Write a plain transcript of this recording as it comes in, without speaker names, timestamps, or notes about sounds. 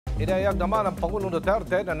Inayag naman ang Pangulong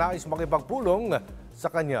Duterte na nais makipagpulong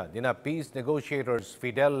sa kanya nina peace negotiators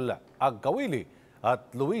Fidel Agcaoili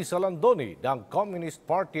at Luis Jalandoni ng Communist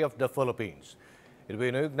Party of the Philippines.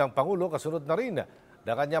 Ibinuyog ng Pangulo kasunod na rin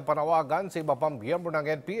na kanyang panawagan sa iba pang miyembro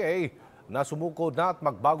ng NPA na sumuko na at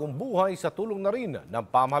magbagong buhay sa tulong na rin ng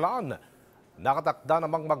pamahalaan. Nakatakda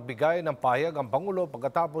namang magbigay ng pahayag ang Pangulo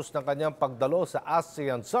pagkatapos ng kanyang pagdalo sa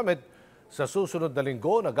ASEAN Summit sa susunod na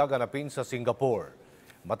linggo na gaganapin sa Singapore.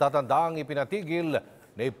 Matatandaang ipinatigil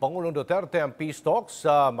ni Pangulong Duterte ang peace talks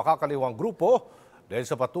sa makakaliwang grupo dahil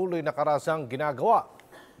sa patuloy na karasang ginagawa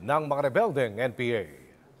ng mga rebeldeng NPA.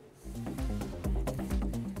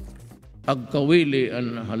 Agcaoili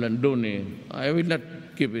and Jalandoni, I will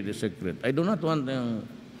not keep it a secret. I do not want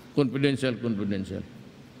confidential.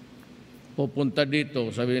 Pupunta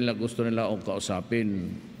dito, sabi nila gusto nila akong kausapin.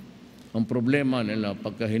 Ang problema nila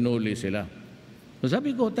pagka hinuli sila. So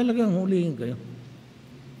sabi ko, talagang hulihin kayo.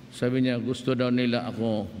 Sabi niya, gusto daw nila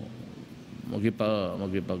ako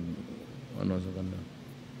magipag sa kanila.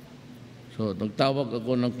 So, nagtawag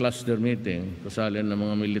ako ng cluster meeting, kasali ng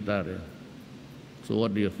mga military. So,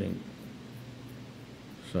 what do you think?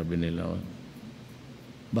 Sabi nila,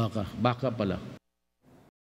 baka pala.